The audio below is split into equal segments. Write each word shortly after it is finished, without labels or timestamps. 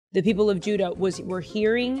The people of Judah were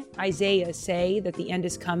hearing Isaiah say that the end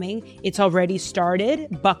is coming. It's already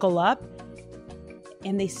started. Buckle up.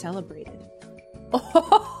 And they celebrated. What?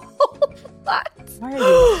 Why are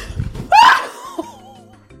you?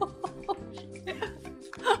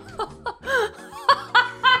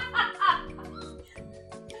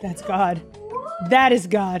 That's God. That is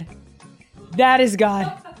God. That is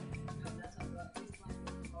God.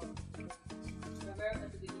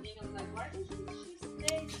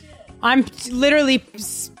 I'm literally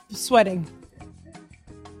sweating.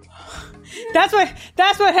 That's what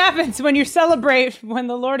happens when you celebrate when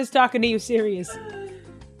the Lord is talking to you serious.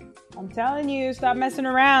 I'm telling you, stop messing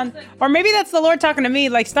around. Or maybe that's the Lord talking to me,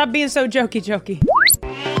 like, stop being so jokey.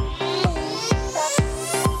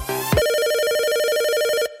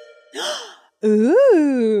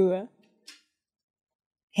 Ooh.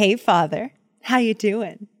 Hey, Father. How you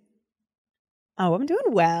doing? Oh, I'm doing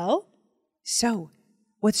well. So,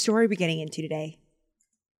 what story are we getting into today?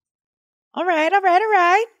 All right.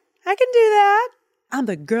 I can do that. I'm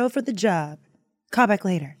the girl for the job. Call back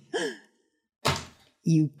later.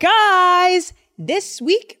 You guys, this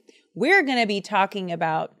week, we're going to be talking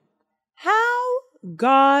about how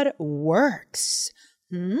God works.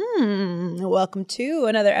 Welcome to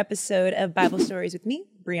another episode of Bible Stories with me,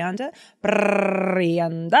 Brianda.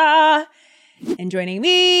 And joining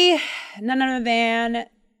me, none other than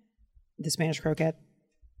the Spanish croquette.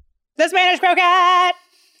 The Spanish croquette!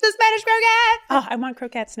 Oh, I want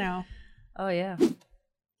croquettes now. Oh, yeah.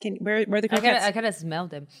 Where are the croquettes? I gotta smell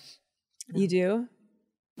them. You do?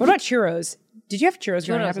 What about churros? Did you have churros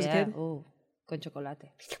growing up as a kid? Oh, con chocolate.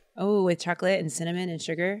 Oh, with chocolate and cinnamon and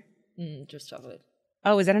sugar? Just chocolate.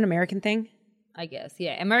 Oh, is that an American thing? I guess,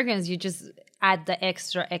 yeah. Americans, you just add the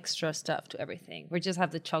extra stuff to everything. We just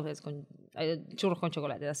have the chocolates con churros con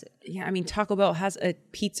chocolate. That's it. Yeah, I mean, Taco Bell has a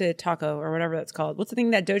pizza taco or whatever that's called. What's the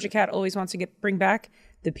thing that Doja Cat always wants to bring back?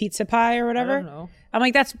 The pizza pie or whatever? I don't know. I'm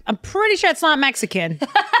like, I'm pretty sure it's not Mexican.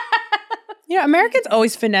 You know, Americans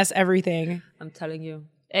always finesse everything. I'm telling you.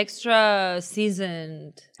 Extra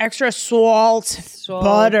seasoned. Extra salt,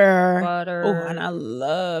 butter. Oh, and I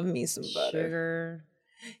love me some butter. Sugar.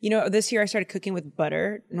 You know, this year I started cooking with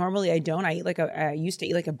butter. Normally I don't. I used to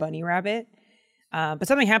eat like a bunny rabbit. But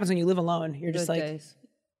something happens when you live alone. You're just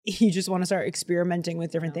you just want to start experimenting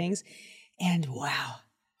with different things. And wow.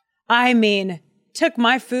 I mean, took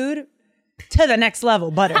my food to the next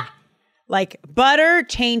level, butter. Like, butter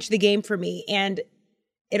changed the game for me. And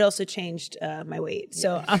it also changed my weight.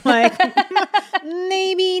 So I'm like,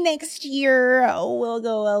 maybe next year we'll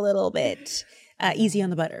go a little bit easy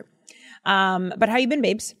on the butter. But how you been,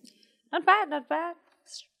 babes? Not bad.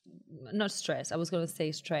 Not stressed. I was going to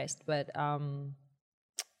say stressed, but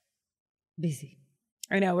busy.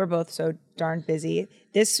 I know, we're both so darn busy.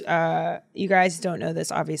 This, you guys don't know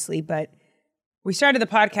this, obviously, but we started the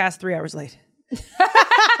podcast 3 hours late.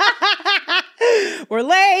 We're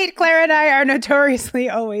late. Clara and I are notoriously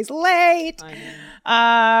always late.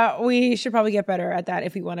 I know. We should probably get better at that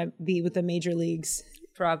if we want to be with the major leagues.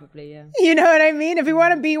 Probably, yeah. You know what I mean? If we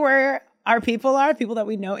want to be where our people are, people that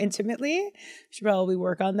we know intimately, we should probably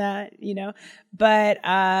work on that, you know? But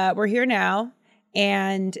we're here now.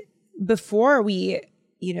 And before we,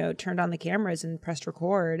 turned on the cameras and pressed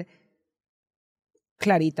record,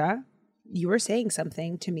 Clarita, you were saying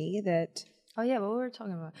something to me that... Oh, yeah, what were we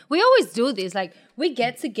talking about? We always do this. Like, we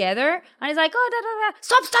get together, and it's like,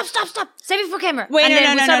 stop. Save it for camera. Wait, and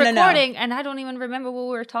then we start recording, no. and I don't even remember what we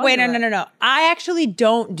were talking about. Wait, no. I actually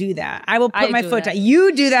don't do that. I will put my foot down.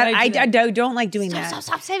 You do that. I don't like doing that.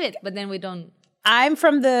 Stop, save it. But then we don't. I'm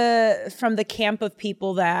from the camp of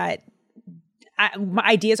people that my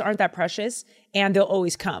ideas aren't that precious, and they'll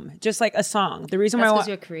always come. Just like a song. The reason That's why because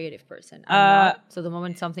you're a creative person. I'm not. So the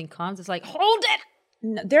moment something comes, it's like, hold it.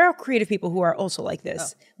 No, there are creative people who are also like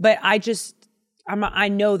this, but I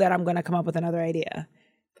know that I'm going to come up with another idea.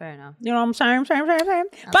 Fair enough. You know what I'm saying?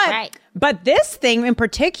 Right. But this thing in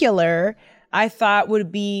particular, I thought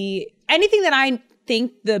would be anything that I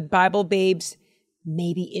think the Bible babes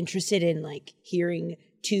may be interested in, like hearing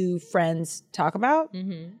two friends talk about.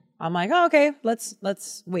 Mm-hmm. I'm like, oh, okay, let's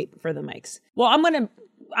wait for the mics. Well, I'm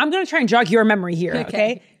gonna try and jog your memory here.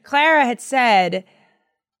 Okay. Clara had said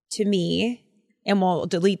to me. And we'll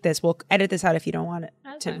delete this. We'll edit this out if you don't want it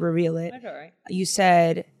to reveal it. That's all right. You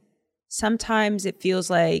said sometimes it feels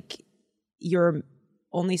like you're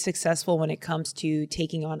only successful when it comes to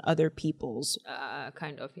taking on other people's.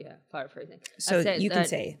 Kind of, yeah. Paraphrasing. So you can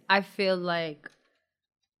say. I feel like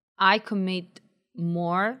I commit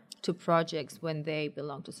more to projects when they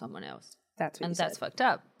belong to someone else. That's fucked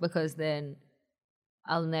up because then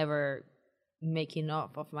I'll never make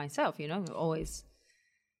enough of myself, Always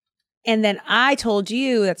And then I told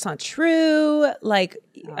you that's not true. Like,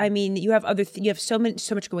 I mean, you have you have so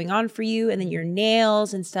much going on for you, and then your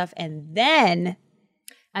nails and stuff. And then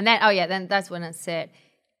then that's when I said,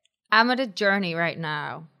 I'm at a journey right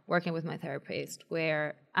now working with my therapist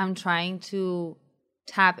where I'm trying to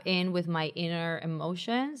tap in with my inner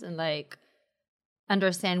emotions and like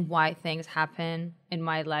understand why things happen in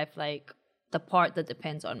my life, like the part that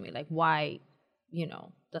depends on me, like why, you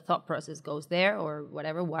know, the thought process goes there or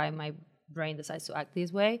whatever, why my brain decides to act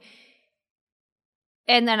this way.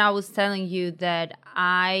 And then I was telling you that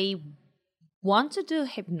I want to do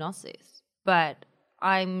hypnosis, but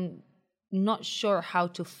I'm not sure how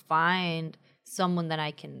to find someone that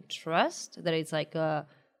I can trust, that is like a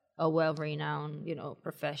well-renowned, you know,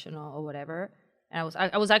 professional or whatever. And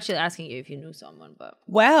I was actually asking you if you knew someone, but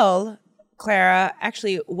well, Clara,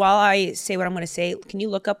 actually, while I say what I'm going to say, can you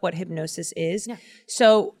look up what hypnosis is? Yeah.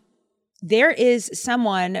 So there is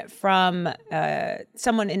someone from that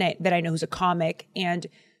I know who's a comic and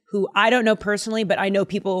who I don't know personally, but I know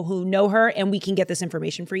people who know her, and we can get this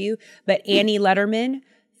information for you. But Annie Letterman,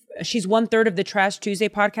 she's 1/3 of the Trash Tuesday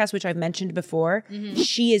podcast, which I've mentioned before. Mm-hmm.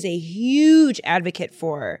 She is a huge advocate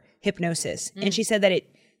for hypnosis, and she said that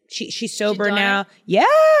she's sober now. Yeah.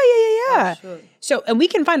 Oh, sure. So, and we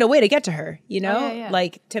can find a way to get to her, you know,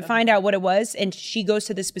 like to find out what it was. And she goes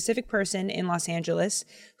to this specific person in Los Angeles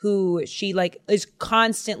who she like is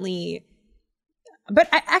constantly. But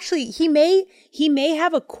actually, he may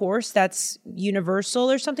have a course that's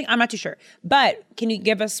universal or something. I'm not too sure. But can you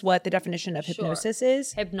give us what the definition of hypnosis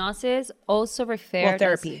is? Hypnosis, also referred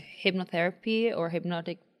therapy. as hypnotherapy or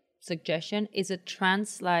hypnotic suggestion, is a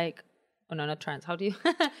trance-like. Oh, no, not trance. How do you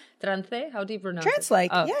trance? How do you pronounce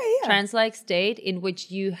Trance-like. it? Yeah. Trance-like state in which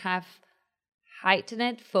you have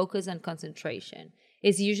heightened focus and concentration.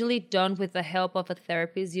 It's usually done with the help of a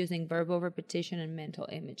therapist using verbal repetition and mental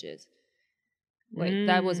images. Wait,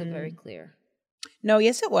 that wasn't very clear. No,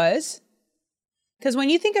 yes, it was. Because when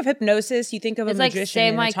you think of hypnosis, you think of a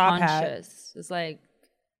magician in a top hat. It's like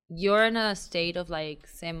you're in a state of like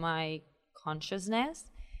semi-consciousness,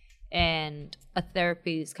 and a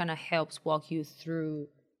therapist kind of helps walk you through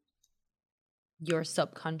your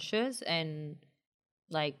subconscious and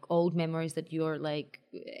like old memories that you're like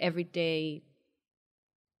everyday.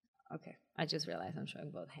 Okay, I just realized I'm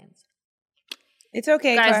showing both hands. It's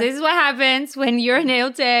okay, guys. Clara. This is what happens when you're a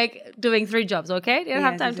nail tech doing 3 jobs. Okay, you don't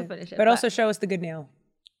have time to finish it. But also show us the good nail.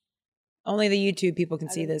 Only the YouTube people can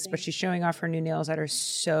see this, but she's showing off her new nails that are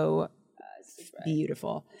so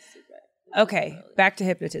beautiful. Okay, back to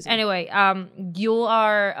hypnotism. Anyway, you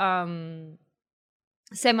are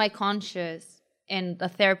semi-conscious, and the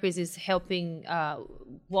therapist is helping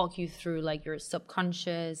walk you through like your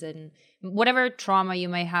subconscious and whatever trauma you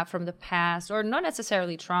may have from the past, or not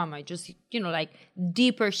necessarily trauma, just, you know, like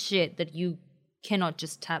deeper shit that you cannot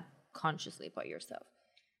just tap consciously by yourself.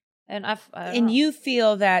 And I don't know. You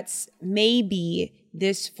feel that's maybe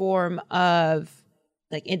this form of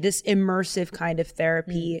like this immersive kind of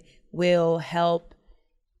therapy will help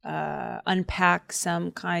unpack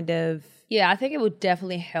some kind of... Yeah, I think it would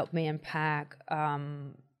definitely help me unpack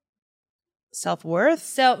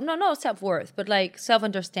self-worth? No self-worth, but like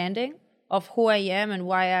self-understanding of who I am and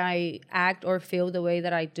why I act or feel the way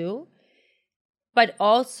that I do. But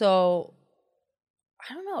also,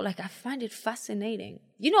 I don't know, like I find it fascinating.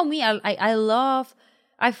 You know me,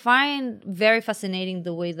 I find very fascinating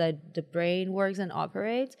the way that the brain works and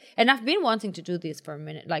operates. And I've been wanting to do this for a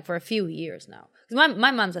minute, like for a few years now. Because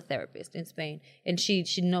my mom's a therapist in Spain, and she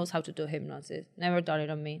knows how to do hypnosis. Never done it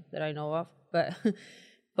on me that I know of, but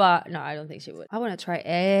no, I don't think she would. I want to try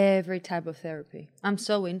every type of therapy. I'm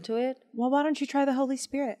so into it. Well, why don't you try the Holy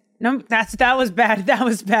Spirit? No, that was bad. That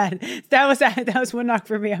was bad. That was one knock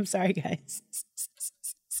for me. I'm sorry, guys.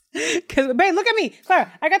 Because, babe, look at me,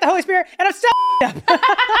 Clara. I got the Holy Spirit, and I'm still up.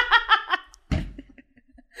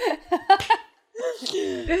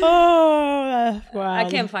 Oh, wow. I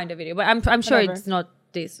can't find a video, but I'm sure it's not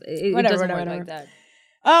this. It doesn't work like that.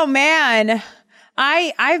 Oh man,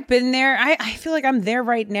 I've been there. I feel like I'm there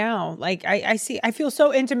right now. Like I feel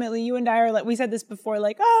so intimately. You and I are like, we said this before.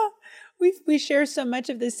 Like, we share so much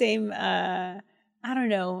of the same. I don't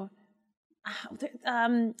know.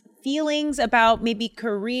 Feelings about maybe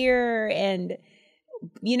career and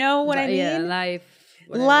you know what I mean? Yeah, life.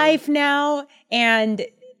 Whatever. Life now. And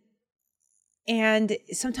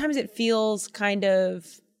sometimes it feels kind of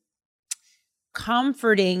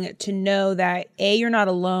comforting to know that A, you're not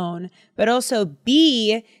alone, but also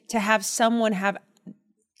B, to have someone have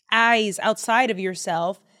eyes outside of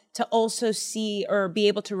yourself to also see or be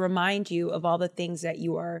able to remind you of all the things that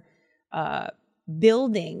you are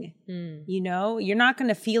building. You know, you're not going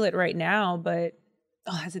to feel it right now, but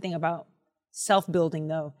that's the thing about self-building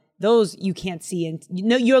though. Those you can't see, and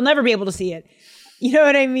you'll never be able to see it. You know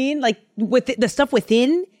what I mean? Like with the stuff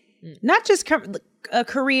within, not just a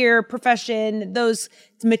career, profession, those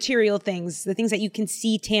material things, the things that you can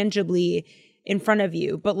see tangibly in front of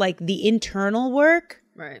you, but like the internal work.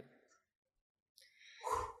 Right.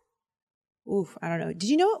 Oof, I don't know. Did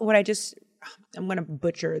you know what I'm going to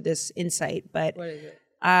butcher this insight, but What is it?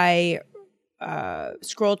 I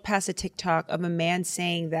scrolled past a TikTok of a man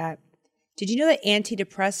saying that, did you know that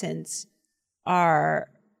antidepressants are,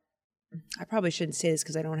 I probably shouldn't say this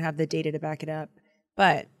because I don't have the data to back it up,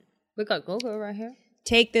 but We got Google right here.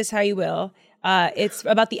 take this how you will. It's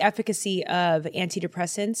about the efficacy of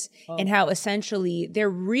antidepressants and how essentially they're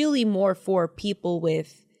really more for people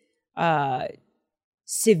with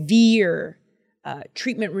severe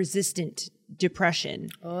treatment-resistant depression.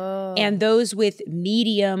 And those with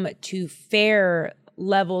medium to fair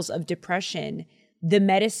levels of depression, the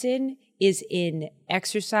medicine is in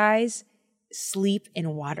exercise, sleep,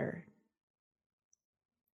 and water.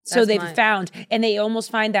 So they've found, and they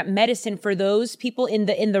almost find that medicine for those people in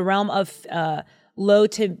the realm of low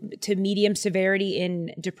to medium severity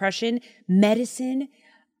in depression, medicine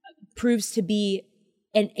proves to be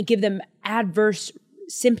and give them adverse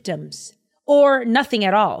symptoms or nothing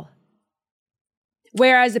at all.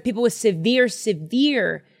 Whereas the people with severe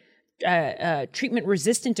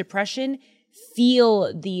treatment-resistant depression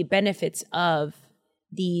feel the benefits of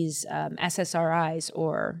these SSRIs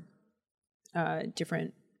or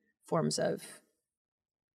different forms of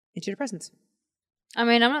antidepressants. I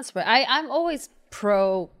mean, I'm not surprised. I'm always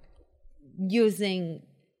pro using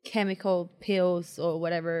chemical pills or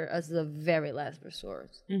whatever as the very last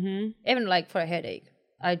resort. Even like for a headache.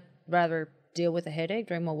 I'd rather deal with a headache,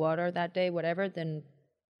 drink more water that day, whatever, than,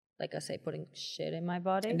 like I say, putting shit in my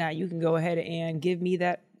body. Now you can go ahead and give me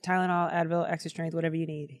that Tylenol, Advil, Extra Strength, whatever you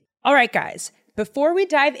need. All right, guys. Before we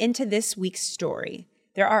dive into this week's story,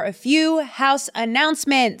 there are a few house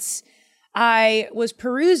announcements. I was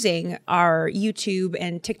perusing our YouTube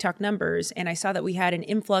and TikTok numbers, and I saw that we had an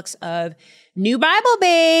influx of new Bible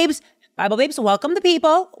babes. Bible babes, welcome the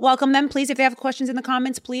people. Welcome them, please. If they have questions in the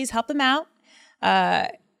comments, please help them out.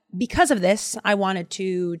 Because of this, I wanted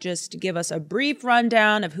to just give us a brief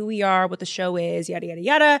rundown of who we are, what the show is, yada, yada,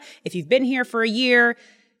 yada. If you've been here for a year,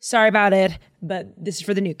 sorry about it, but this is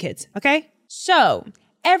for the new kids, okay? So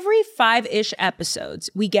every 5-ish episodes,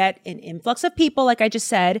 we get an influx of people, like I just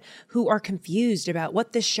said, who are confused about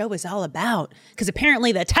what this show is all about, because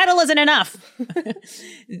apparently the title isn't enough.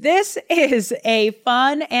 This is a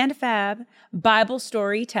fun and fab Bible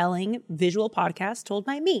storytelling visual podcast told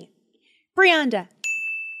by me, Brianda,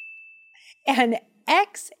 an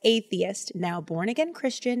ex-atheist, now born-again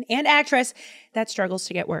Christian and actress that struggles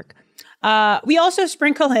to get work. We also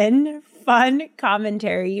sprinkle in fun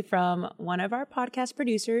commentary from one of our podcast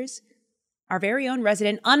producers, our very own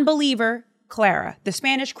resident unbeliever, Clara, the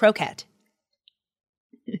Spanish croquette.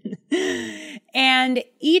 And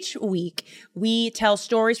each week, we tell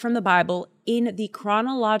stories from the Bible in the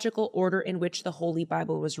chronological order in which the Holy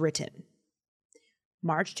Bible was written.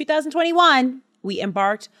 March 2021, we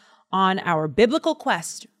embarked on our biblical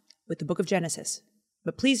quest with the book of Genesis.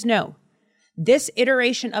 But please know, this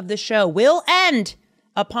iteration of the show will end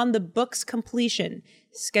upon the book's completion,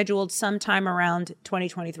 scheduled sometime around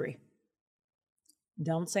 2023.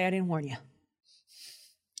 Don't say I didn't warn you.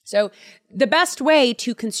 So the best way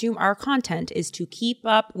to consume our content is to keep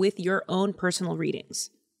up with your own personal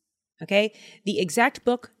readings. Okay? The exact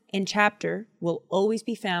book and chapter will always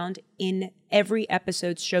be found in every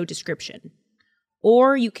episode's show description.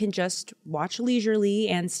 Or you can just watch leisurely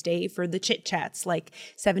and stay for the chit-chats like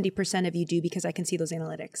 70% of you do because I can see those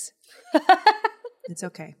analytics. It's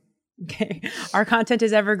okay. Okay. Our content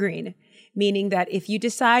is evergreen, meaning that if you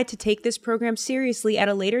decide to take this program seriously at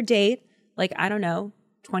a later date, like, I don't know,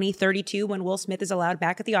 2032 when Will Smith is allowed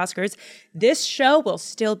back at the Oscars, this show will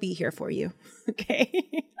still be here for you. Okay.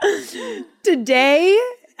 Today,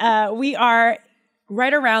 we are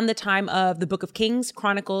right around the time of the Book of Kings,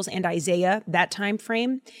 Chronicles, and Isaiah, that time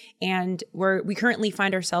frame. And we currently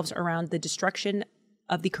find ourselves around the destruction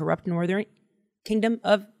of the corrupt northern kingdom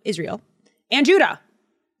of Israel and Judah.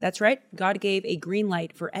 That's right. God gave a green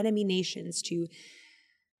light for enemy nations to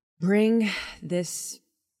bring this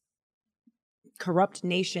corrupt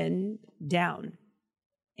nation down.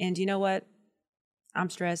 And you know what? I'm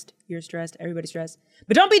stressed. You're stressed. Everybody's stressed.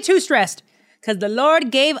 But don't be too stressed, because the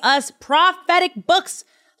Lord gave us prophetic books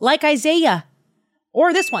like Isaiah,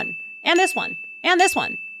 or this one, and this one, and this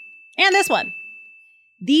one, and this one.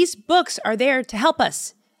 These books are there to help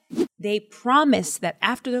us. They promise that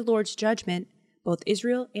after the Lord's judgment, both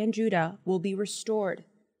Israel and Judah will be restored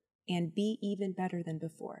and be even better than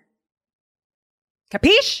before.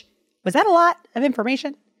 Capiche? Was that a lot of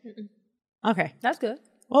information? Okay. That's good.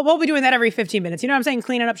 Well, we'll be doing that every 15 minutes. You know what I'm saying?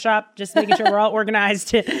 Cleaning up shop, just making sure we're all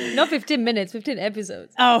organized. No 15 minutes, 15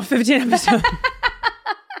 episodes. Oh, 15 episodes.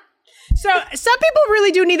 So some people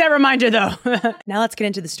really do need that reminder, though. Now let's get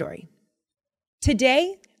into the story.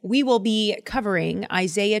 Today, we will be covering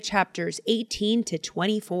Isaiah chapters 18 to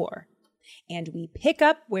 24. And we pick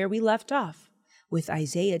up where we left off, with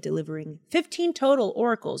Isaiah delivering 15 total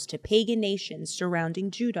oracles to pagan nations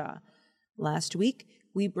surrounding Judah. Last week,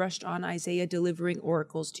 we brushed on Isaiah delivering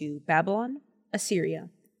oracles to Babylon, Assyria,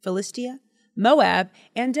 Philistia, Moab,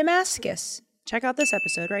 and Damascus. Check out this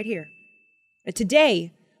episode right here.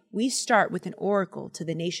 Today, we start with an oracle to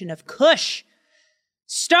the nation of Cush.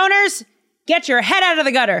 Stoners, get your head out of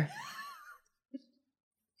the gutter.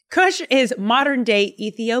 Cush is modern-day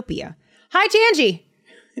Ethiopia. Hi, Tangi.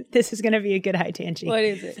 This is going to be a good Hi, Tangi. What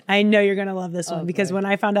is it? I know you're going to love this one because when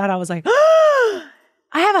I found out, I was like, oh,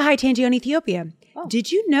 I have a Hi, Tangi on Ethiopia. Oh.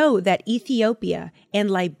 Did you know that Ethiopia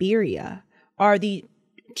and Liberia are the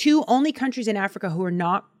two only countries in Africa who are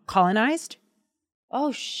not colonized?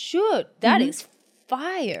 Oh, shoot. That is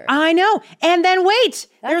fire. I know. And then wait,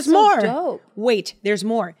 there's so more. Dope. Wait, there's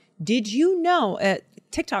more. Did you know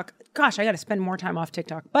TikTok, gosh, I got to spend more time off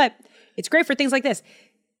TikTok, but it's great for things like this.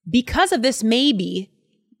 Because of this,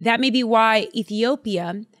 that may be why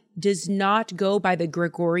Ethiopia does not go by the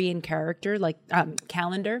Gregorian calendar, the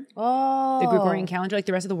Gregorian calendar, like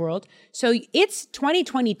the rest of the world. So it's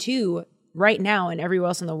 2022 right now and everywhere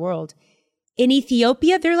else in the world. In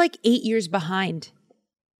Ethiopia, they're like 8 years behind.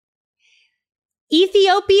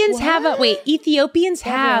 Ethiopians have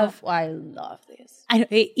I love this. I know,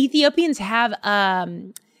 Ethiopians have,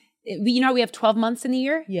 you know, we have 12 months in the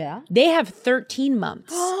year. Yeah. They have 13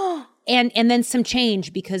 months. And then some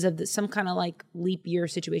change because of some kind of like leap year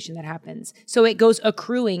situation that happens. So it goes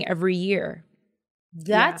accruing every year.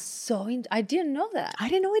 That's I didn't know that. I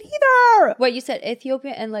didn't know it either. Wait, you said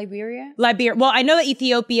Ethiopia and Liberia? Liberia. Well, I know that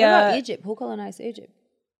Ethiopia. What about Egypt? Who colonized Egypt?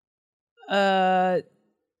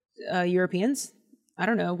 Europeans. I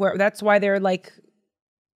don't know. That's why they're like,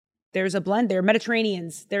 there's a blend. They're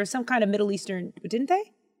Mediterraneans. There's some kind of Middle Eastern, didn't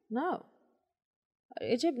they? No.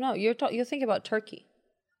 Egypt, no. You're thinking about Turkey.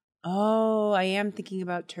 Oh, I am thinking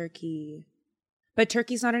about Turkey. But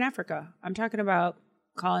Turkey's not in Africa. I'm talking about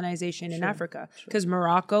colonization in Africa. Because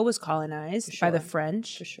Morocco was colonized by the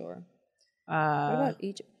French. For sure. What about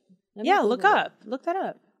Egypt? Look that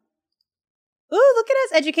up. Ooh, look at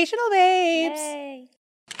us, educational babes. Yay.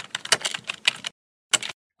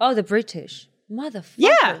 Oh, the British. Motherfucker.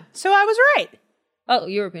 Yeah, so I was right. Oh,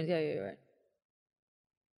 Europeans. Yeah, you're right.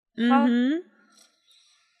 Mm-hmm.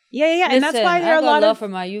 Yeah. Listen, and that's why there are a lot love for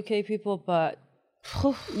my UK people, but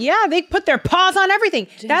yeah, they put their paws on everything.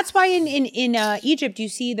 That's why in Egypt you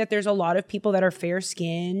see that there's a lot of people that are fair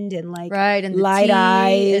skinned and like and light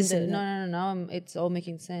eyes. No, it's all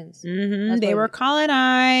making sense. Mm-hmm. They were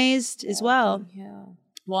colonized as well. Yeah.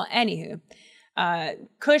 Well, anywho,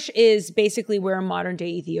 Cush is basically where modern day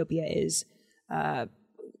Ethiopia is.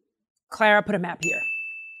 Clara, put a map here.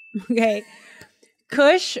 Okay.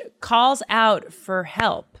 Cush calls out for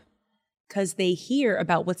help because they hear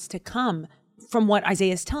about what's to come from what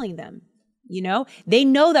Isaiah is telling them. You know, they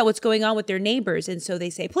know that what's going on with their neighbors. And so they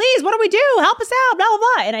say, please, what do we do? Help us out, blah, blah,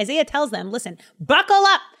 blah. And Isaiah tells them, listen, buckle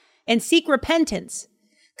up and seek repentance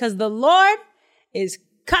because the Lord is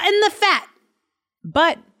cutting the fat,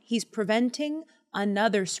 but he's preventing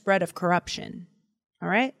another spread of corruption. All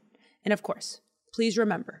right. And of course, please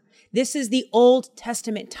remember, this is the Old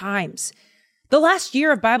Testament times. The last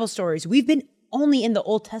year of Bible stories, we've been only in the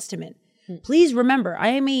Old Testament. Please remember, I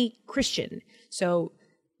am a Christian. So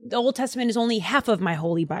the Old Testament is only half of my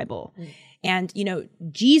Holy Bible. And, you know,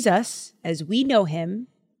 Jesus, as we know him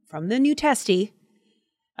from the New Testament,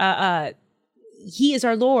 he is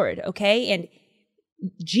our Lord, okay? And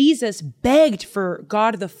Jesus begged for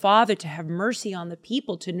God the Father to have mercy on the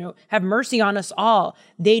people, have mercy on us all.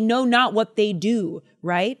 They know not what they do,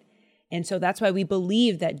 right? And so that's why we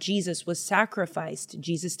believe that Jesus was sacrificed.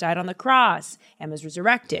 Jesus died on the cross and was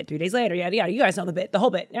resurrected 3 days later. Yada, yada. You guys know the whole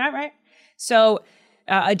bit. Yeah, right? So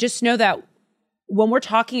just know that when we're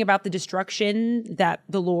talking about the destruction that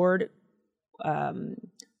the Lord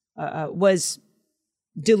was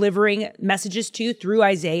delivering messages to through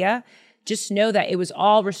Isaiah, just know that it was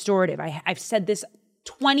all restorative. I've said this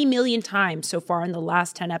 20 million times so far in the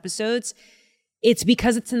last 10 episodes. It's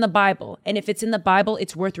because it's in the Bible. And if it's in the Bible,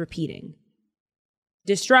 it's worth repeating.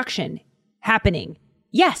 Destruction happening.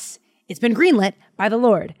 Yes, It's been greenlit by the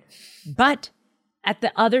Lord. But at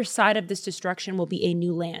the other side of this destruction will be a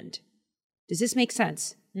new land. Does this make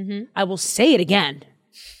sense? Mm-hmm. I will say it again.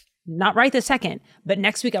 Not right this second, but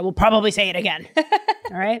next week I will probably say it again.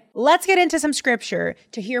 All right? Let's get into some scripture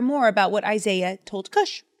to hear more about what Isaiah told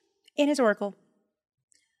Cush in his oracle.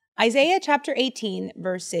 Isaiah chapter 18,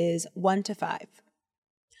 verses 1 to 5.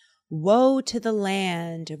 Woe to the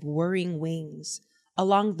land of whirring wings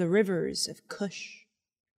along the rivers of Cush,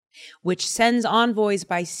 which sends envoys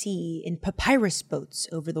by sea in papyrus boats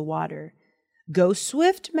over the water. Go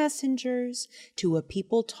swift, messengers, to a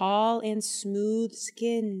people tall and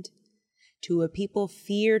smooth-skinned, to a people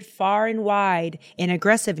feared far and wide, an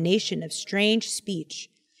aggressive nation of strange speech,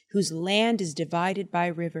 whose land is divided by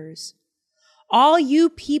rivers. All you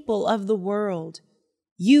people of the world,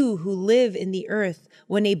 you who live in the earth,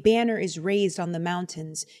 when a banner is raised on the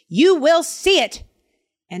mountains, you will see it,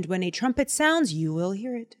 and when a trumpet sounds, you will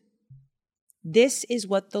hear it. This is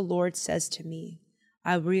what the Lord says to me.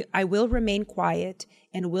 I will remain quiet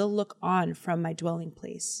and will look on from my dwelling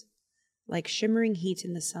place, like shimmering heat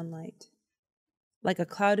in the sunlight, like a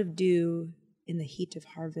cloud of dew in the heat of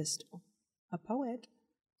harvest. A poet.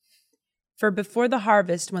 For before the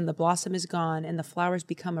harvest, when the blossom is gone and the flowers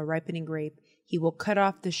become a ripening grape, he will cut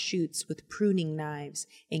off the shoots with pruning knives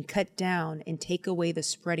and cut down and take away the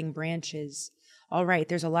spreading branches. All right,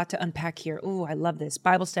 there's a lot to unpack here. Oh, I love this.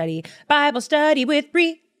 Bible study with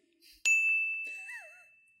Bree.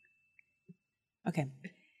 Okay,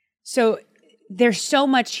 so there's so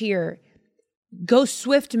much here. Go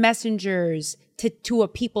swift, messengers, to a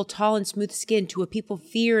people tall and smooth-skinned, to a people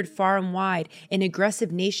feared far and wide, an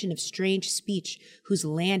aggressive nation of strange speech, whose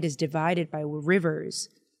land is divided by rivers.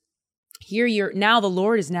 Here now the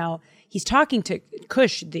Lord is he's talking to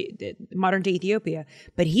Cush, the modern-day Ethiopia,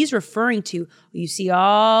 but he's referring to, you see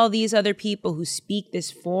all these other people who speak this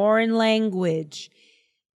foreign language.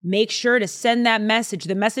 Make sure to send that message,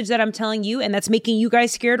 the message that I'm telling you, and that's making you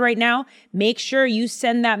guys scared right now. Make sure you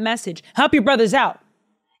send that message. Help your brothers out,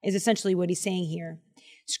 is essentially what he's saying here.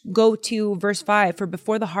 Go to verse 5. For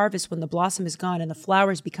before the harvest, when the blossom is gone and the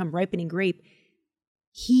flowers become ripening grape,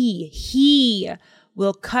 he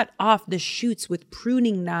will cut off the shoots with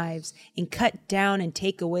pruning knives and cut down and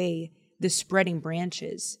take away the spreading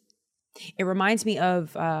branches. It reminds me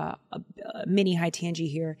of a mini high tangy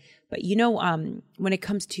here, but when it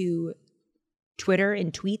comes to Twitter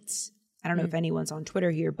and tweets, I don't know if anyone's on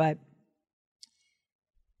Twitter here, but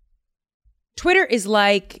Twitter is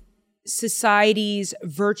like society's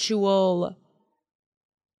virtual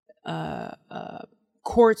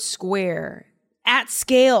court square at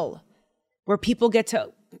scale, where people get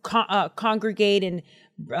to congregate and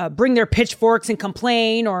bring their pitchforks and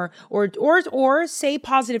complain or say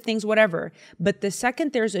positive things, whatever. But the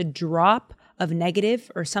second there's a drop of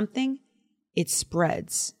negative or something, it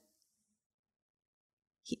spreads.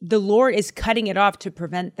 The Lord is cutting it off to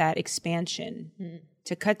prevent that expansion,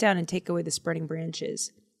 to cut down and take away the spreading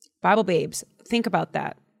branches. Bible babes, think about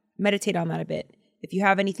that. Meditate on that a bit. If you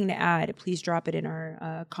have anything to add, please drop it in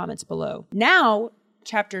our comments below. Now,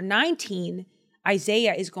 chapter 19,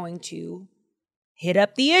 Isaiah is going to hit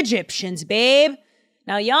up the Egyptians, babe.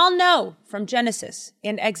 Now, y'all know from Genesis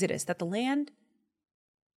and Exodus that the land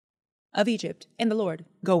of Egypt and the Lord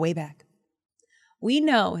go way back. We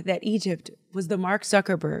know that Egypt was the Mark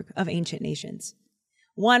Zuckerberg of ancient nations,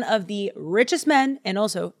 one of the richest men and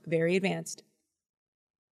also very advanced.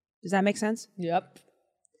 Does that make sense? Yep.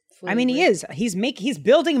 I mean, he is. He's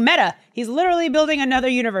building Meta. He's literally building another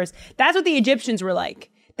universe. That's what the Egyptians were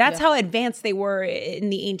like. That's how advanced they were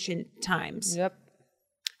in the ancient times. Yep.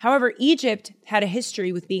 However, Egypt had a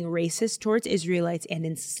history with being racist towards Israelites and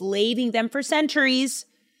enslaving them for centuries.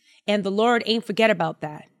 And the Lord ain't forget about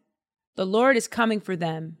that. The Lord is coming for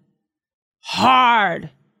them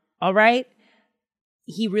hard. All right?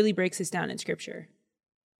 He really breaks this down in scripture,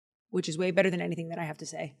 which is way better than anything that I have to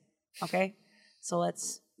say. Okay? So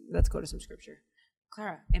let's go to some scripture.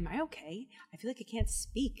 Clara, am I okay? I feel like I can't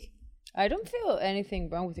speak. I don't feel anything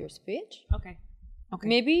wrong with your speech. Okay.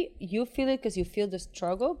 Maybe you feel it because you feel the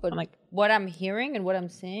struggle, but what I'm hearing and what I'm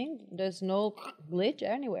seeing, there's no glitch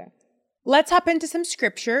anywhere. Let's hop into some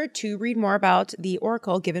scripture to read more about the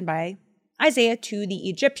oracle given by Isaiah to the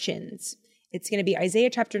Egyptians. It's going to be Isaiah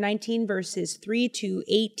chapter 19, verses 3 to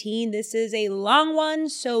 18. This is a long one,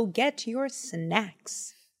 so get your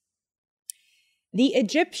snacks. The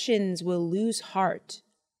Egyptians will lose heart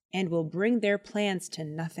and will bring their plans to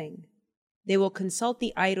nothing. They will consult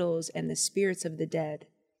the idols and the spirits of the dead,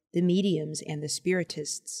 the mediums and the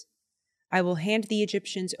spiritists. I will hand the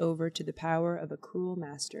Egyptians over to the power of a cruel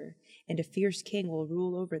master, and a fierce king will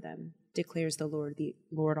rule over them. declares the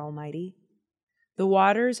Lord Almighty. The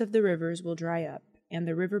waters of the rivers will dry up, and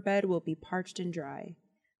the riverbed will be parched and dry.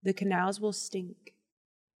 The canals will stink.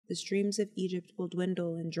 The streams of Egypt will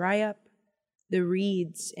dwindle and dry up. The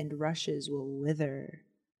reeds and rushes will wither.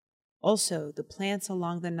 Also, the plants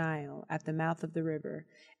along the Nile at the mouth of the river,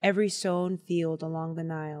 every sown field along the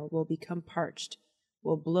Nile will become parched,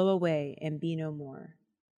 will blow away and be no more.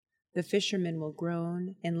 The fishermen will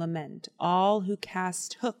groan and lament, all who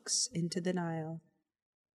cast hooks into the Nile.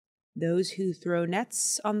 Those who throw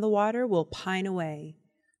nets on the water will pine away.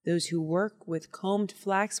 Those who work with combed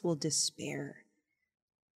flax will despair.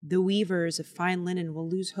 The weavers of fine linen will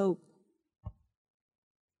lose hope.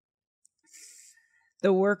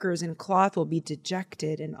 The workers in cloth will be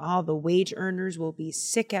dejected, and all the wage earners will be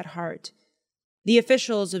sick at heart. The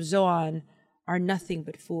officials of Zoan are nothing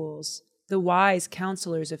but fools. The wise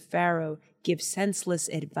counselors of Pharaoh give senseless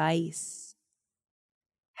advice.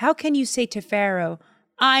 How can you say to Pharaoh,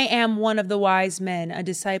 I am one of the wise men, a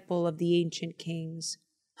disciple of the ancient kings?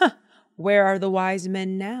 Where are the wise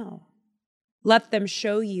men now? Let them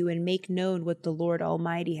show you and make known what the Lord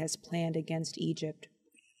Almighty has planned against Egypt.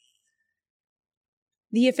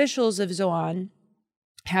 The officials of Zoan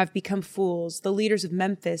have become fools. The leaders of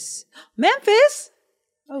Memphis. Memphis?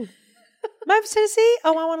 Oh, Memphis, Tennessee?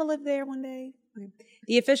 Oh, I want to live there one day. Okay.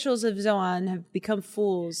 The officials of Zoan have become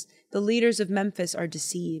fools. The leaders of Memphis are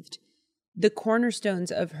deceived. The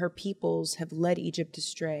cornerstones of her peoples have led Egypt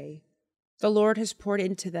astray. The Lord has poured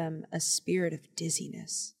into them a spirit of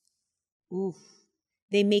dizziness. Oof.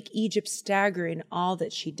 They make Egypt stagger in all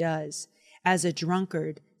that she does, as a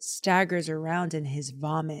drunkard staggers around in his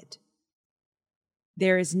vomit.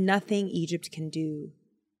 There is nothing Egypt can do,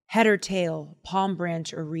 head or tail, palm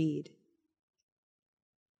branch or reed.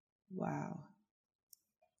 Wow.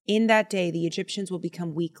 In that day, the Egyptians will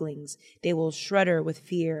become weaklings. They will shudder with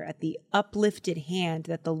fear at the uplifted hand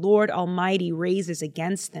that the Lord Almighty raises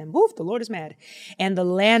against them. Woof, the Lord is mad. And the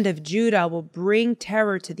land of Judah will bring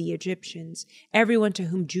terror to the Egyptians. Everyone to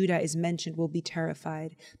whom Judah is mentioned will be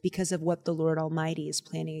terrified because of what the Lord Almighty is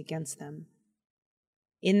planning against them.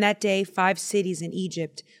 In that day, 5 cities in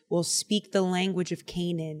Egypt will speak the language of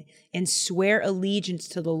Canaan and swear allegiance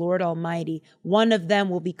to the Lord Almighty. One of them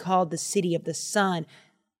will be called the city of the sun.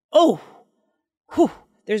 Oh, whew,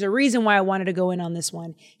 there's a reason why I wanted to go in on this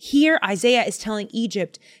one. Here, Isaiah is telling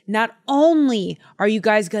Egypt, not only are you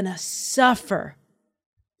guys going to suffer,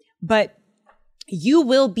 but you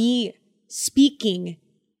will be speaking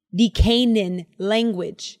the Canaan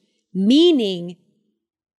language, meaning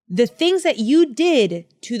the things that you did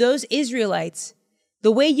to those Israelites,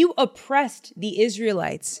 the way you oppressed the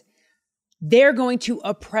Israelites, they're going to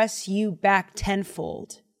oppress you back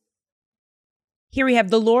tenfold. Here we have,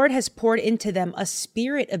 the Lord has poured into them a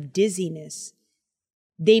spirit of dizziness.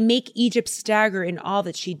 They make Egypt stagger in all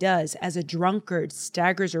that she does, as a drunkard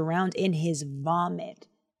staggers around in his vomit.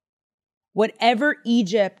 Whatever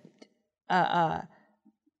Egypt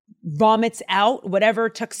vomits out, whatever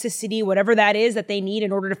toxicity, whatever that is that they need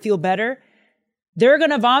in order to feel better, they're going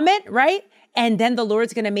to vomit, right? And then the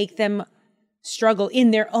Lord's going to make them struggle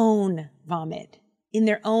in their own vomit, in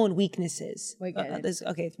their own weaknesses.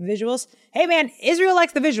 Okay, visuals. Hey man, Israel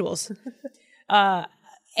likes the visuals.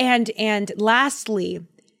 And lastly,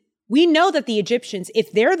 we know that the Egyptians,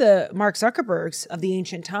 if they're the Mark Zuckerbergs of the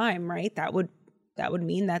ancient time, right, that would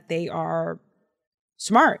mean that they are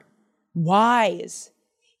smart, wise.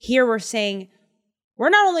 Here we're saying, we're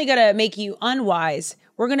not only going to make you unwise,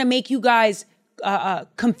 we're going to make you guys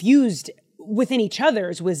confused within each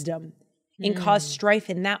other's wisdom and cause strife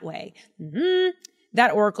in that way.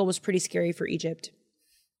 That oracle was pretty scary for Egypt.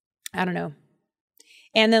 I don't know.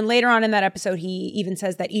 And then later on in that episode, he even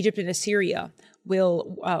says that Egypt and Assyria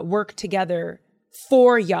will work together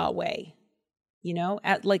for Yahweh, you know,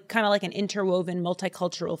 at like kind of like an interwoven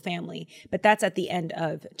multicultural family. But that's at the end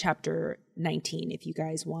of chapter 19. If you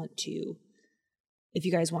guys want to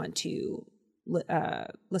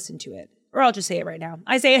listen to it, or I'll just say it right now.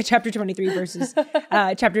 Isaiah chapter 23 verses,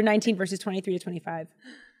 chapter 19 verses 23 to 25.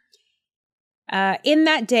 In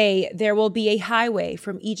that day, there will be a highway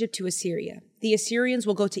from Egypt to Assyria. The Assyrians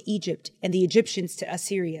will go to Egypt and the Egyptians to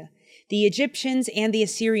Assyria. The Egyptians and the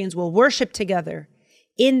Assyrians will worship together.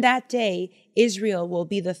 In that day, Israel will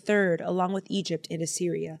be the third along with Egypt and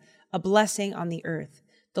Assyria, a blessing on the earth.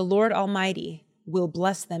 The Lord Almighty will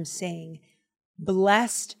bless them, saying,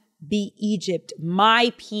 Blessed be Egypt,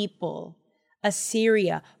 my people,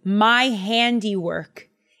 Assyria, my handiwork,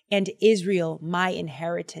 and Israel, my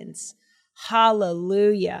inheritance.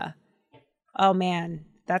 Hallelujah. Oh man,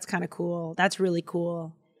 that's kind of cool. That's really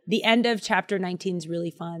cool. The end of chapter 19 is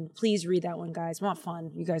really fun. Please read that one, guys. I want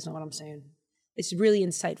fun. You guys know what I'm saying. It's really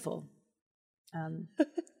insightful. I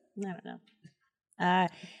don't know.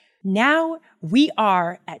 Now we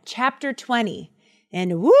are at chapter 20.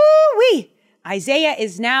 And woo-wee! Isaiah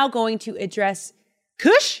is now going to address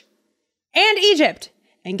Cush and Egypt.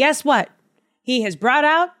 And guess what? He has brought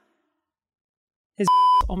out his...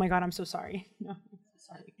 Oh my God, I'm so sorry. No,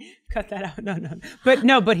 sorry. Cut that out.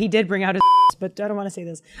 No. But he did bring out his... But I don't want to say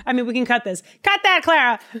this. I mean, we can cut this. Cut that,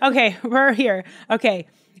 Clara. Okay, we're here. Okay.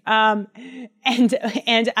 And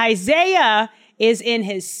Isaiah is in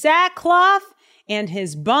his sackcloth and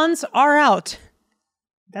his buns are out.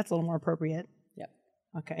 That's a little more appropriate. Yep.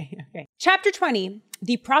 Okay. Chapter 20,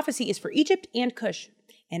 the prophecy is for Egypt and Cush.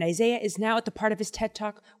 And Isaiah is now at the part of his TED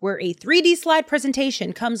Talk where a 3D slide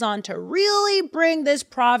presentation comes on to really bring this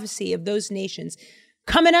prophecy of those nations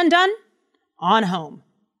coming undone on home.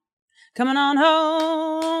 Coming on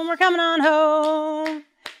home, we're coming on home.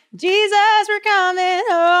 Jesus, we're coming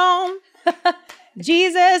home.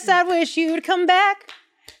 Jesus, I wish you'd come back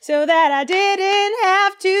so that I didn't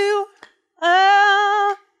have to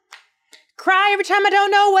cry every time I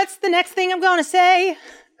don't know what's the next thing I'm going to say.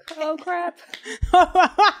 Oh, crap.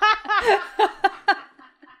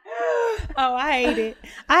 Oh, I hate it.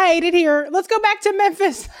 I hate it here. Let's go back to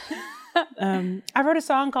Memphis. I wrote a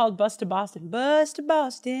song called Bus to Boston. Bus to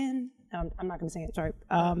Boston. I'm not going to sing it. Sorry.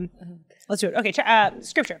 Let's do it. Okay.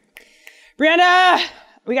 Scripture. Brianna,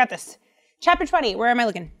 we got this. Chapter 20. Where am I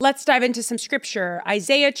looking? Let's dive into some scripture.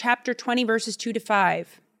 Isaiah chapter 20, verses 2-5.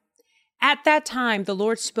 At that time, the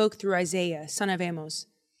Lord spoke through Isaiah, son of Amos.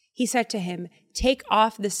 He said to him, take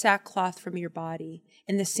off the sackcloth from your body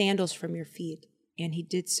and the sandals from your feet. And he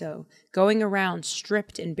did so, going around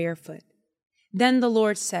stripped and barefoot. Then the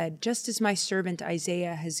Lord said, just as my servant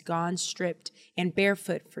Isaiah has gone stripped and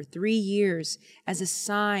barefoot for 3 years as a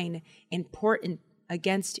sign and portent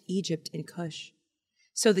against Egypt and Cush,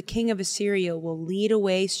 so the king of Assyria will lead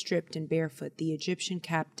away stripped and barefoot the Egyptian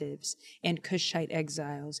captives and Cushite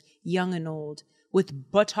exiles, young and old,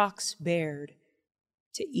 with buttocks bared,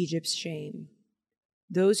 to Egypt's shame.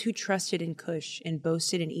 Those who trusted in Cush and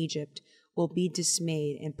boasted in Egypt will be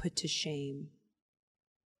dismayed and put to shame.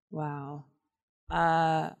 Wow.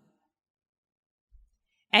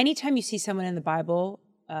 Anytime you see someone in the Bible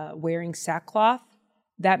wearing sackcloth,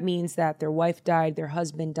 that means that their wife died, their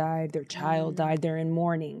husband died, their child died, they're in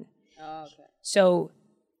mourning. Oh, okay. So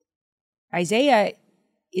Isaiah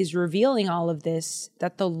is revealing all of this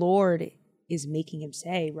that the Lord is making him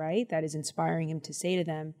say, right? That is inspiring him to say to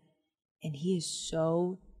them. And he is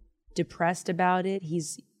so depressed about it.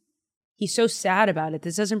 He's so sad about it.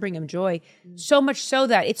 This doesn't bring him joy. So much so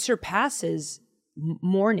that it surpasses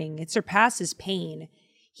mourning. It surpasses pain.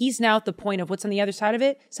 He's now at the point of what's on the other side of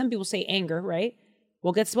it. Some people say anger, right?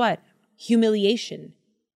 Well, guess what? Humiliation.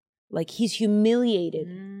 Like he's humiliated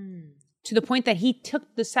to the point that he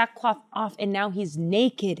took the sackcloth off and now he's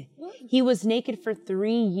naked. He was naked for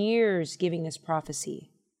 3 years giving this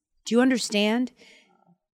prophecy. Do you understand?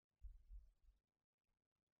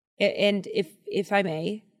 And if I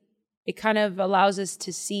may, it kind of allows us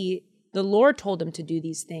to see the Lord told him to do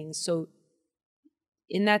these things. So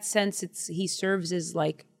in that sense, he serves as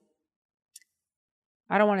like,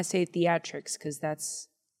 I don't want to say theatrics because that's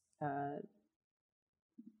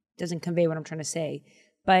doesn't convey what I'm trying to say,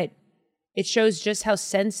 but it shows just how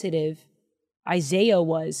sensitive Isaiah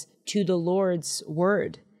was to the Lord's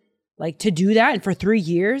word. Like to do that and for 3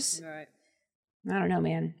 years? Right. I don't know,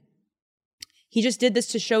 man. He just did this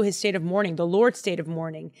to show his state of mourning, the Lord's state of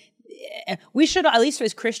mourning. We should, at least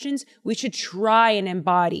as Christians, we should try and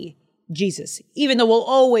embody Jesus, even though we'll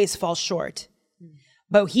always fall short.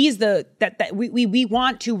 But he's we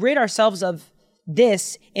want to rid ourselves of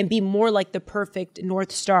this and be more like the perfect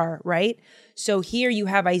North Star, right? So here you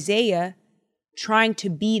have Isaiah trying to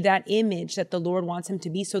be that image that the Lord wants him to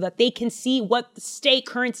be so that they can see what the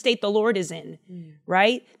current state the Lord is in,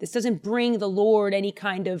 right? This doesn't bring the Lord any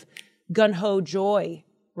kind of gun-ho joy,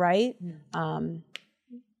 right? And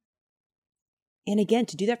again,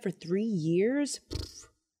 to do that for 3 years,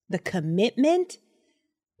 the commitment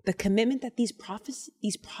that these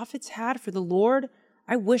prophets had for the Lord,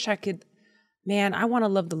 I wish I could, man, I want to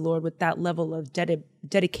love the Lord with that level of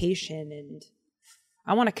dedication, and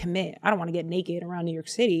I want to commit. I don't want to get naked around New York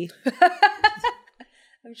City.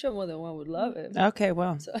 I'm sure more than one would love it. Okay,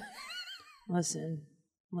 well, listen,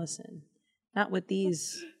 not with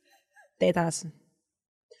these tetas.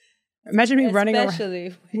 Imagine me running around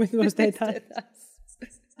with those tetas.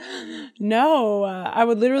 No, I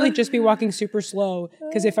would literally just be walking super slow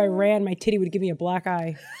because if I ran, my titty would give me a black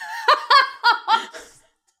eye.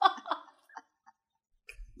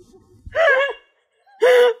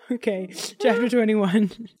 Okay, chapter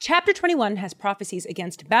 21. Chapter 21 has prophecies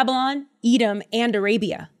against Babylon, Edom, and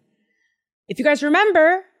Arabia. If you guys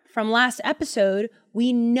remember from last episode,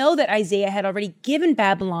 we know that Isaiah had already given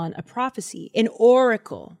Babylon a prophecy, an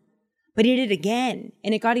oracle, but he did it again,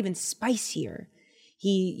 and it got even spicier.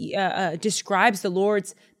 He describes the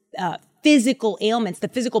Lord's physical ailments, the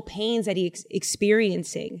physical pains that he's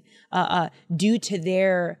experiencing due to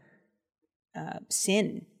their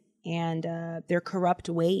sin and their corrupt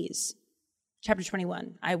ways. Chapter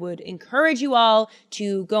 21. I would encourage you all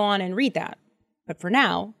to go on and read that. But for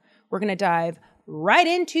now, we're going to dive right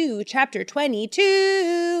into chapter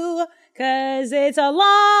 22 because it's a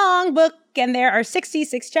long book and there are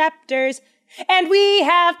 66 chapters and we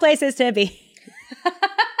have places to be.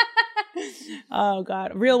 Oh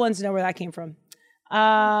God, real ones know where that came from.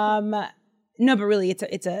 No, but really, it's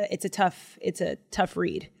a tough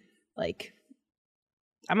read. Like,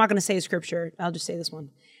 I'm not going to say a scripture. I'll just say this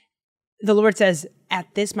one. The Lord says,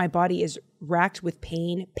 "At this, my body is racked with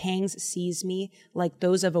pain. Pangs seize me like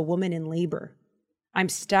those of a woman in labor. I'm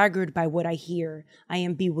staggered by what I hear. I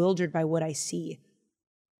am bewildered by what I see."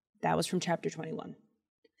 That was from chapter 21.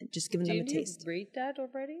 Just giving them a taste. Did you read that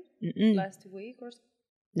already? Mm-mm. Last week or something?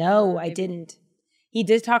 No, I didn't. He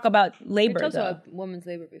did talk about labor, We talked though. about women's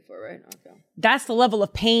labor before, right? Okay. That's the level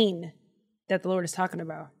of pain that the Lord is talking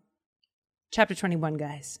about. Chapter 21,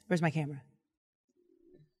 guys. Where's my camera?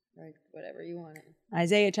 Right, whatever you want it.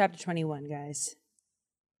 Isaiah chapter 21, guys.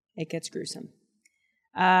 It gets gruesome.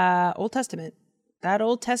 Old Testament. That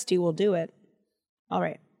old testy will do it. All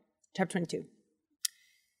right. Chapter 22.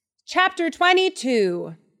 Chapter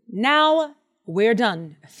 22. Now we're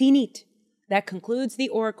done. Finite. That concludes the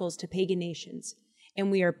oracles to pagan nations.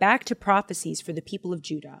 And we are back to prophecies for the people of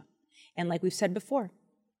Judah. And like we've said before,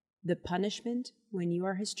 the punishment when you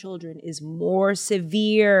are his children is more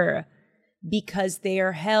severe because they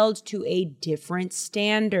are held to a different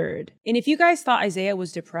standard. And if you guys thought Isaiah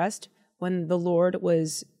was depressed when the Lord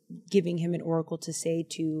was giving him an oracle to say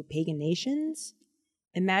to pagan nations,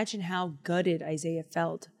 imagine how gutted Isaiah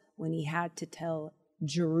felt when he had to tell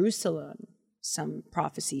Jerusalem some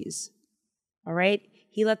prophecies. All right?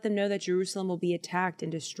 He let them know that Jerusalem will be attacked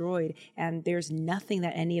and destroyed, and there's nothing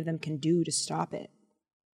that any of them can do to stop it.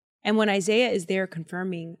 And when Isaiah is there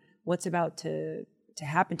confirming what's about to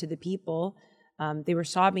happen to the people, they were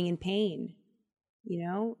sobbing in pain, you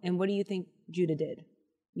know? And what do you think Judah did?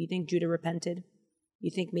 You think Judah repented?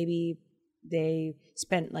 You think maybe they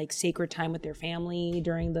spent like sacred time with their family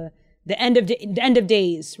during the end of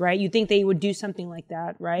days, right? You think they would do something like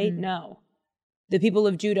that, right? Mm-hmm. No. The people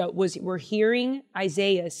of Judah were hearing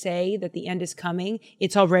Isaiah say that the end is coming.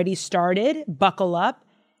 It's already started. Buckle up.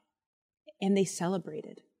 And they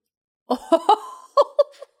celebrated. Oh,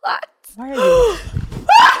 what? Why are you?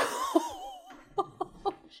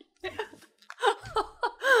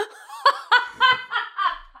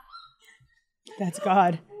 That's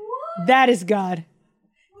God. That is God.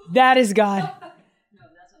 That is God. No,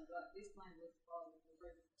 that's not God. This plan was falling.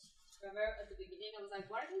 Remember at the beginning, I was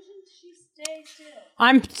like, why doesn't she stay still?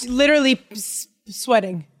 I'm literally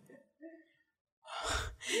sweating.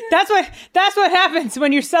 That's what happens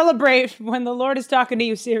when you celebrate when the Lord is talking to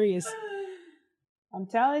you serious. I'm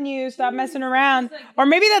telling you, stop messing around. Or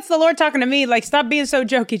maybe that's the Lord talking to me, like, stop being so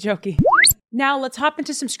jokey. Now let's hop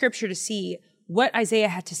into some scripture to see what Isaiah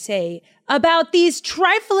had to say about these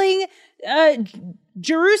trifling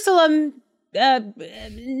Jerusalem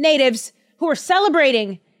natives who are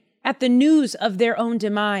celebrating at the news of their own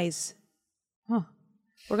demise.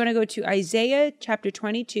 We're going to go to Isaiah chapter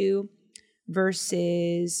 22,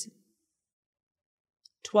 verses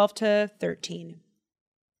 12 to 13.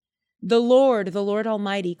 The Lord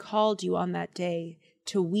Almighty called you on that day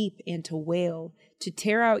to weep and to wail, to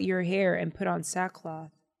tear out your hair and put on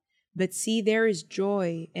sackcloth. But see, there is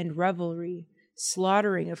joy and revelry,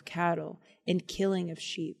 slaughtering of cattle and killing of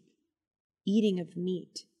sheep, eating of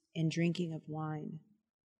meat and drinking of wine.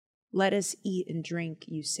 Let us eat and drink,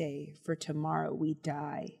 you say, for tomorrow we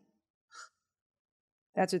die.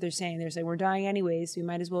 That's what they're saying. They're saying, we're dying anyways, we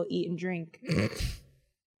might as well eat and drink.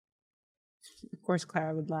 Of course,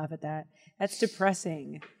 Clara would laugh at that. That's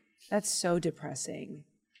depressing. That's so depressing.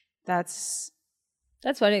 That's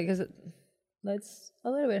funny because that's a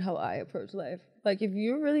little bit how I approach life. Like, if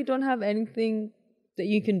you really don't have anything that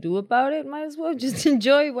you can do about it, might as well just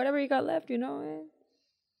enjoy whatever you got left, you know?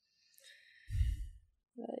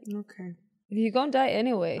 Like, okay. If you're gonna die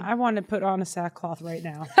anyway. I want to put on a sackcloth right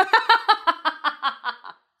now.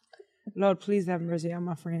 Lord, please have mercy on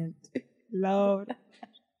my friend. Lord.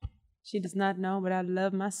 She does not know, but I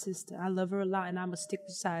love my sister. I love her a lot, and I'm going to stick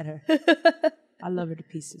beside her. I love her to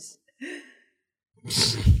pieces.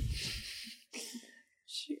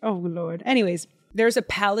 Oh, Lord. Anyways, there's a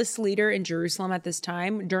palace leader in Jerusalem at this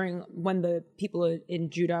time when the people in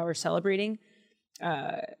Judah were celebrating.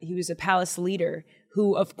 He was a palace leader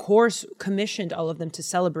who, of course, commissioned all of them to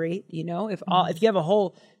celebrate. You know, if you have a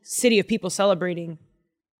whole city of people celebrating,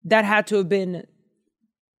 that had to have been,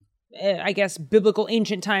 I guess, biblical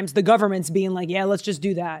ancient times, the government's being like, yeah, let's just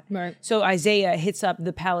do that. Right. So Isaiah hits up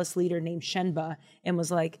the palace leader named Shenba and was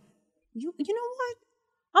like, you know what?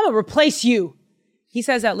 I'm going to replace you. He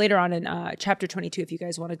says that later on in chapter 22, if you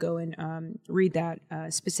guys want to go and read that.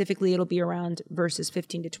 Specifically, it'll be around verses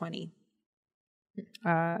 15 to 20.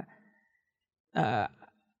 I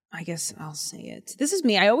guess I'll say it. This is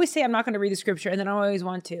me. I always say I'm not going to read the scripture, and then I always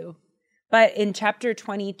want to. But in chapter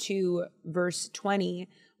 22, verse 20,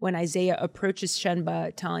 when Isaiah approaches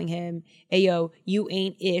Shenba, telling him, hey, yo, you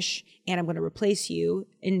ain't Ish, and I'm going to replace you.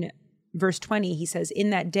 In verse 20, he says,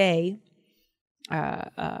 in that day,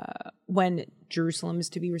 when Jerusalem is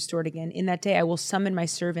to be restored again, in that day I will summon my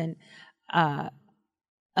servant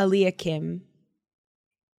Eliakim.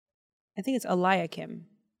 I think it's Eliakim,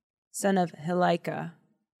 son of Hilkiah,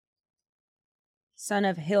 son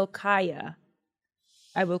of Hilkiah.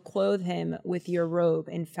 I will clothe him with your robe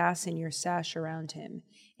and fasten your sash around him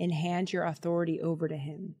and hand your authority over to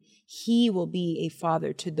him. He will be a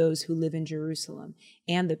father to those who live in Jerusalem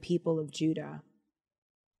and the people of Judah.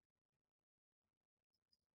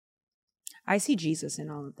 I see Jesus in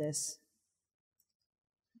all of this.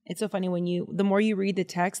 It's so funny the more you read the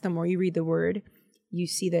text, the more you read the word, you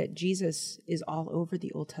see that Jesus is all over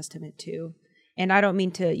the Old Testament too. And I don't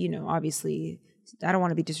mean to, obviously, I don't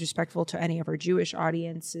want to be disrespectful to any of our Jewish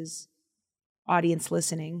audience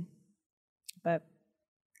listening. But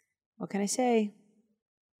what can I say?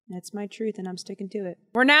 That's my truth and I'm sticking to it.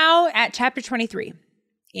 We're now at chapter 23.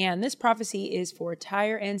 And this prophecy is for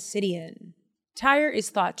Tyre and Sidon. Tyre is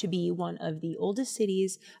thought to be one of the oldest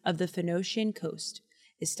cities of the Phoenician coast,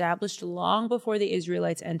 established long before the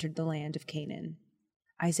Israelites entered the land of Canaan.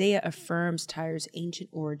 Isaiah affirms Tyre's ancient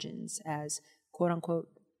origins as, quote-unquote,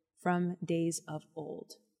 from days of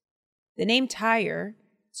old. The name Tyre,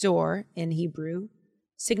 Zor in Hebrew,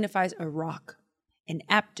 signifies a rock, an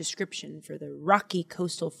apt description for the rocky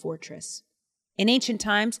coastal fortress. In ancient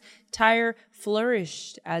times, Tyre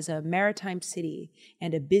flourished as a maritime city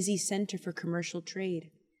and a busy center for commercial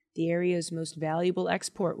trade. The area's most valuable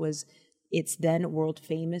export was its then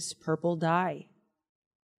world-famous purple dye.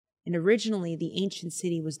 And originally, the ancient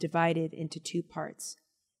city was divided into two parts.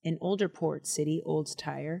 An older port city, Old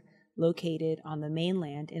Tyre, located on the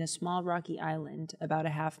mainland in a small rocky island about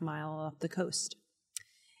a half-mile off the coast.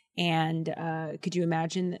 And could you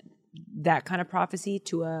imagine that kind of prophecy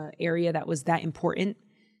to an area that was that important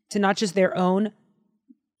to not just their own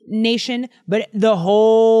nation, but the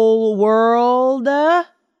whole world?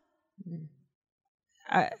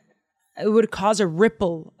 It would cause a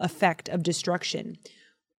ripple effect of destruction,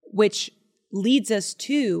 which leads us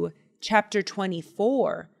to chapter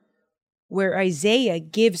 24, where Isaiah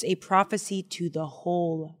gives a prophecy to the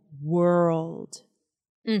whole world.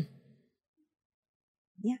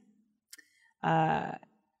 Yeah.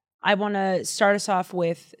 I want to start us off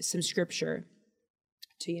with some scripture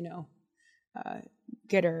to,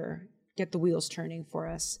 get the wheels turning for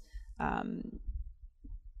us.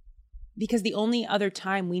 Because the only other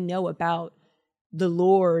time we know about the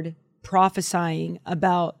Lord prophesying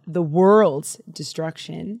about the world's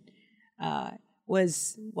destruction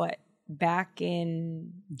was back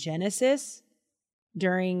in Genesis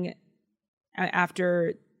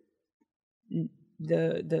after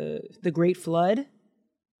the great flood,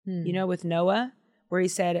 with Noah, where he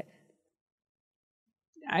said,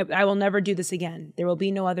 I will never do this again. There will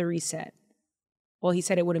be no other reset. Well, he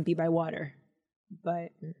said it wouldn't be by water, but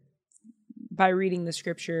by reading the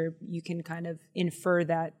scripture, you can kind of infer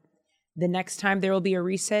that the next time there will be a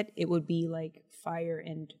reset, it would be like fire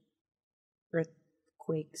and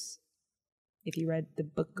earthquakes. If you read the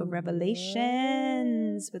book of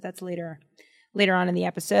Revelations, but that's later on in the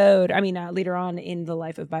episode. Later on in the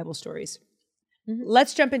Life of Bible Stories. Mm-hmm.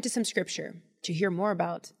 Let's jump into some scripture to hear more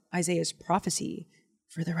about Isaiah's prophecy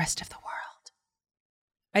for the rest of the world.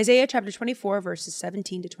 Isaiah chapter 24, verses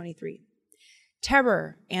 17 to 23.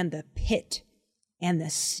 Terror and the pit and the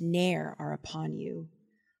snare are upon you,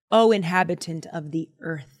 O inhabitant of the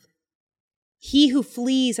earth. He who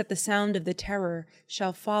flees at the sound of the terror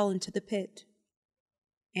shall fall into the pit,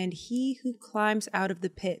 and he who climbs out of the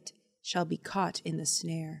pit shall be caught in the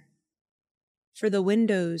snare. For the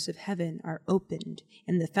windows of heaven are opened,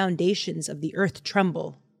 and the foundations of the earth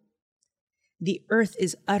tremble. The earth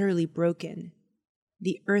is utterly broken.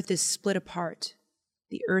 The earth is split apart.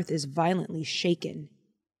 The earth is violently shaken.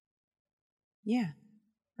 Yeah,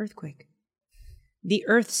 Earthquake. The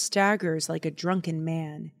earth staggers like a drunken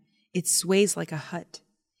man. It sways like a hut.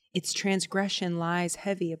 Its transgression lies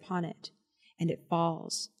heavy upon it, and it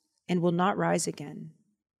falls, and will not rise again.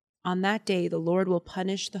 On that day the Lord will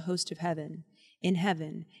punish the host of heaven, in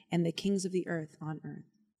heaven, and the kings of the earth on earth.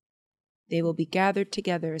 They will be gathered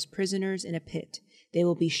together as prisoners in a pit. They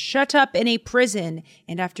will be shut up in a prison,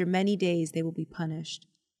 and after many days they will be punished.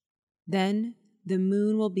 Then the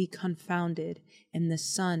moon will be confounded, and the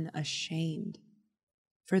sun ashamed.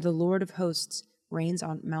 For the Lord of hosts reigns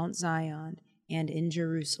on Mount Zion and in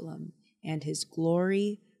Jerusalem, and his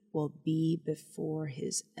glory will be before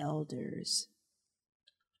his elders.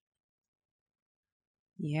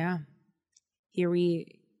 Yeah. Here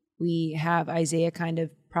we have Isaiah kind of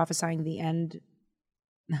prophesying the end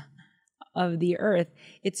of the earth.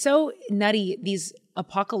 It's so nutty, these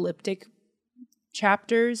apocalyptic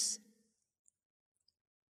chapters.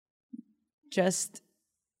 Just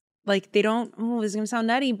like they don't, this is going to sound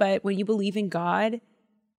nutty, but when you believe in God,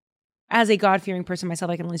 as a God-fearing person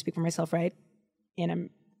myself, I can only speak for myself, right? And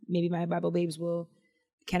maybe my Bible babes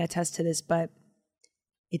can attest to this, but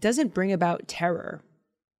it doesn't bring about terror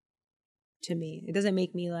to me. It doesn't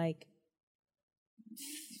make me like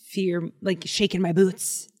fear, like shaking my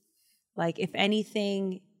boots. Like if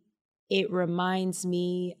anything, it reminds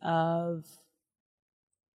me of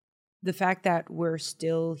the fact that we're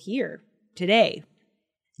still here today.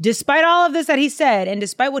 Despite all of this that he said, and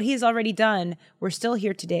despite what he's already done, we're still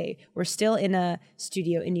here today. We're still in a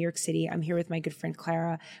studio in New York City. I'm here with my good friend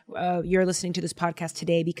Clara. You're listening to this podcast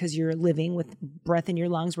today because you're living with breath in your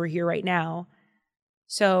lungs. We're here right now.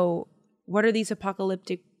 So what are these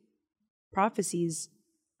apocalyptic prophecies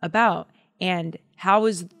about? And how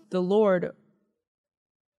is the Lord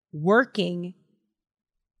working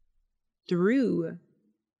through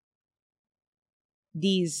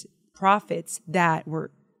these prophets that were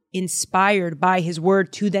inspired by his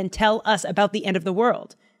word to then tell us about the end of the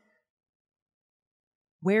world?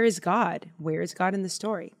 Where is God? Where is God in the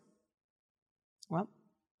story? Well,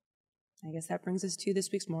 I guess that brings us to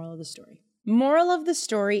this week's moral of the story. Moral of the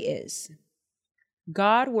story is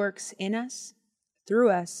God works in us, through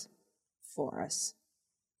us, for us.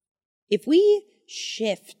 If we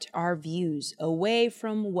shift our views away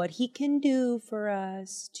from what he can do for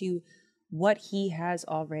us to what he has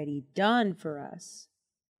already done for us,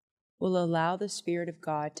 will allow the Spirit of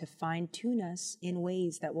God to fine-tune us in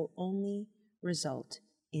ways that will only result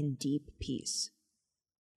in deep peace.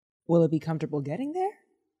 Will it be comfortable getting there?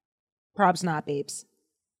 Probs not, babes.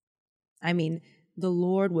 I mean, the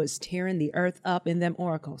Lord was tearing the earth up in them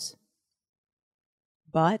oracles.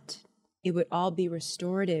 But it would all be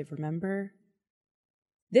restorative, remember?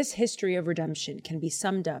 This history of redemption can be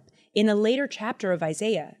summed up in a later chapter of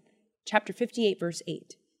Isaiah, chapter 58, verse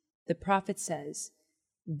 8. The prophet says,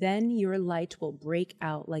 "Then your light will break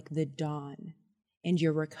out like the dawn, and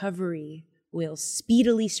your recovery will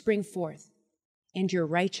speedily spring forth, and your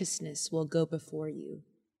righteousness will go before you.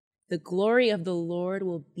 The glory of the Lord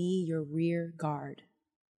will be your rear guard."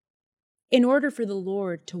 In order for the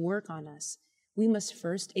Lord to work on us, we must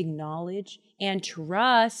first acknowledge and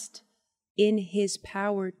trust in his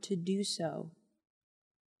power to do so.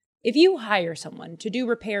 If you hire someone to do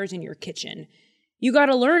repairs in your kitchen, you got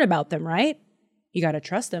to learn about them, right? You got to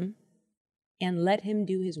trust him and let him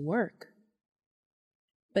do his work.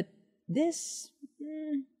 But this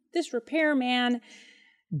repairman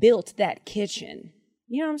built that kitchen.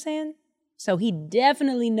 You know what I'm saying? So he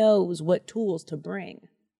definitely knows what tools to bring.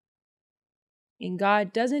 And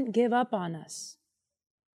God doesn't give up on us.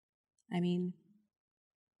 I mean,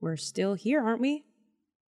 we're still here, aren't we?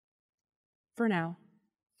 For now.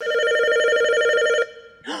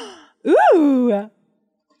 Ooh!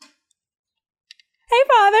 Hey,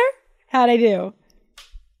 Father. How'd I do?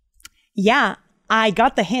 Yeah, I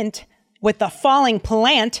got the hint with the falling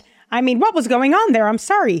plant. I mean, what was going on there? I'm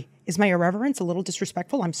sorry. Is my irreverence a little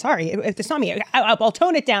disrespectful? I'm sorry. If it's not me, I'll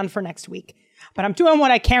tone it down for next week. But I'm doing what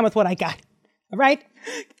I can with what I got. All right?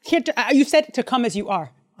 You said to come as you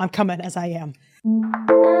are. I'm coming as I am.